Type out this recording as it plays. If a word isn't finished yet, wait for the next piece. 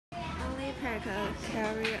check a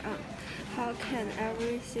carry-on. How can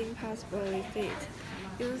everything possibly fit?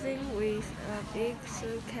 Using with a big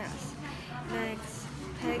suitcase makes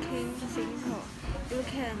packing simple. You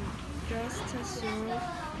can just throw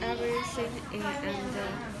everything in and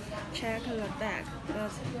check the bag,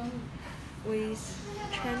 but with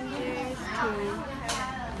changes to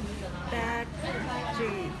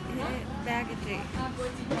baggage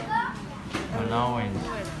allowance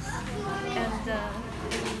and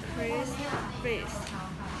increased fees.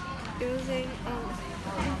 Using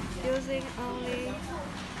only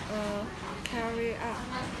a carry-on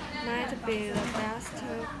might be the best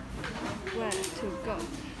way to go,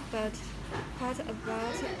 but what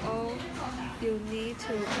about all you need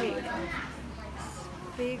to pick?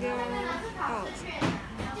 Figure out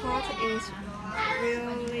what is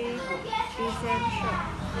really essential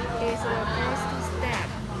is the first step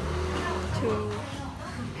to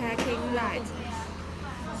packing light.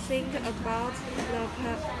 Think about the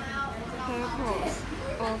purpose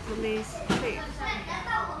of this trip.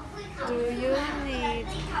 Do you need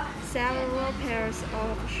several pairs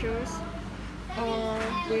of shoes, or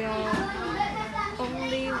will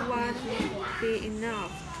only one be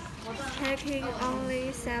enough? Taking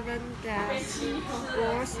only 7 days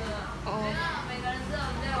worth of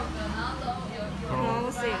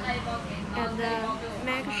clothing and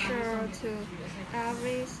make sure to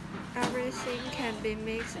everything can be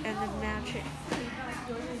mixed and matched.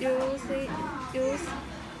 Use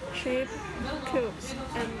cheap cubes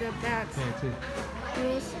and bags.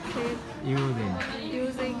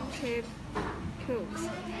 Using cheap cubes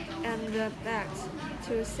and bags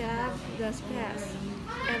to save the space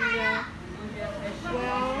and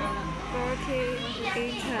well-working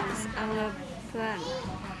items on the plane.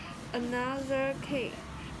 Another key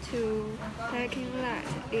to packing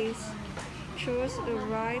light is choose the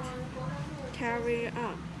right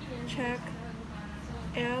carry-on. Check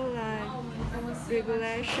airline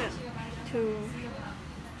regulation to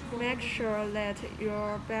make sure that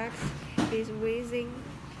your bag is within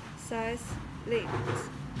size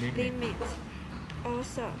limits.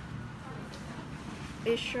 Also,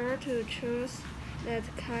 be sure to choose that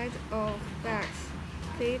kind of bags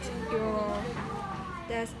fit your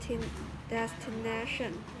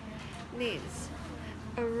destination needs.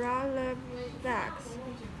 A roller bag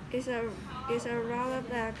is a roller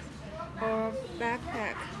bag or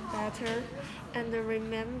backpack better, and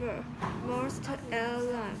remember, most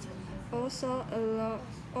airlines also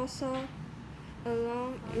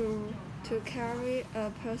allow you to carry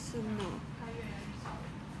a personal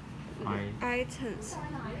items.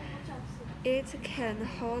 It can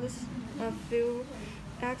hold a few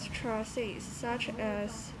extra things such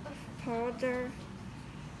as powder,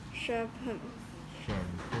 shampoo,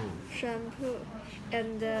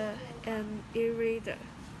 and an e-reader.